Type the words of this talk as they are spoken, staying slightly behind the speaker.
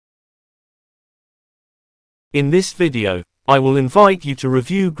In this video, I will invite you to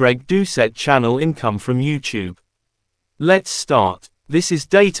review Greg Doucette channel income from YouTube. Let's start. This is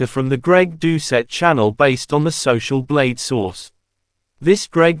data from the Greg Doucette channel based on the Social Blade source. This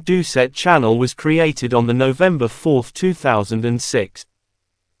Greg Doucette channel was created on the November 4, 2006.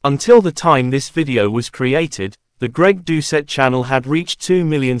 Until the time this video was created, the Greg Doucette channel had reached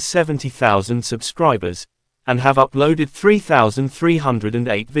 2,070,000 subscribers, and have uploaded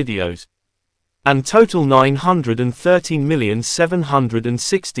 3,308 videos. And total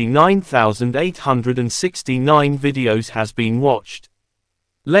 913,769,869 videos has been watched.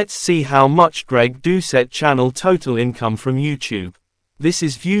 Let's see how much Greg Doucette channel total income from YouTube. This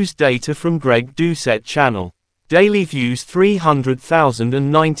is views data from Greg Doucette channel. Daily views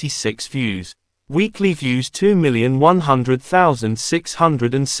 300,096 views. Weekly views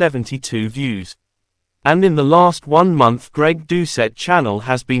 2,100,672 views. And in the last 1 month Greg Doucette channel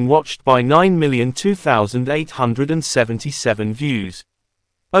has been watched by 9,002,877 views.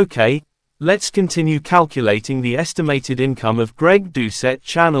 Okay, let's continue calculating the estimated income of Greg Doucette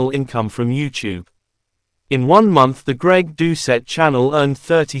channel income from YouTube. In 1 month the Greg Doucette channel earned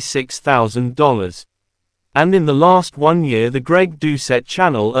 $36,000. And in the last 1 year the Greg Doucette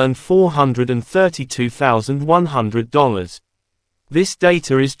channel earned $432,100. This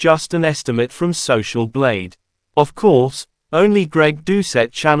data is just an estimate from Social Blade. Of course, only Greg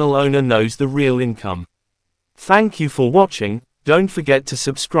Doucette channel owner knows the real income. Thank you for watching. Don't forget to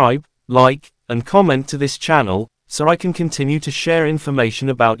subscribe, like, and comment to this channel, so I can continue to share information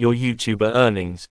about your YouTuber earnings.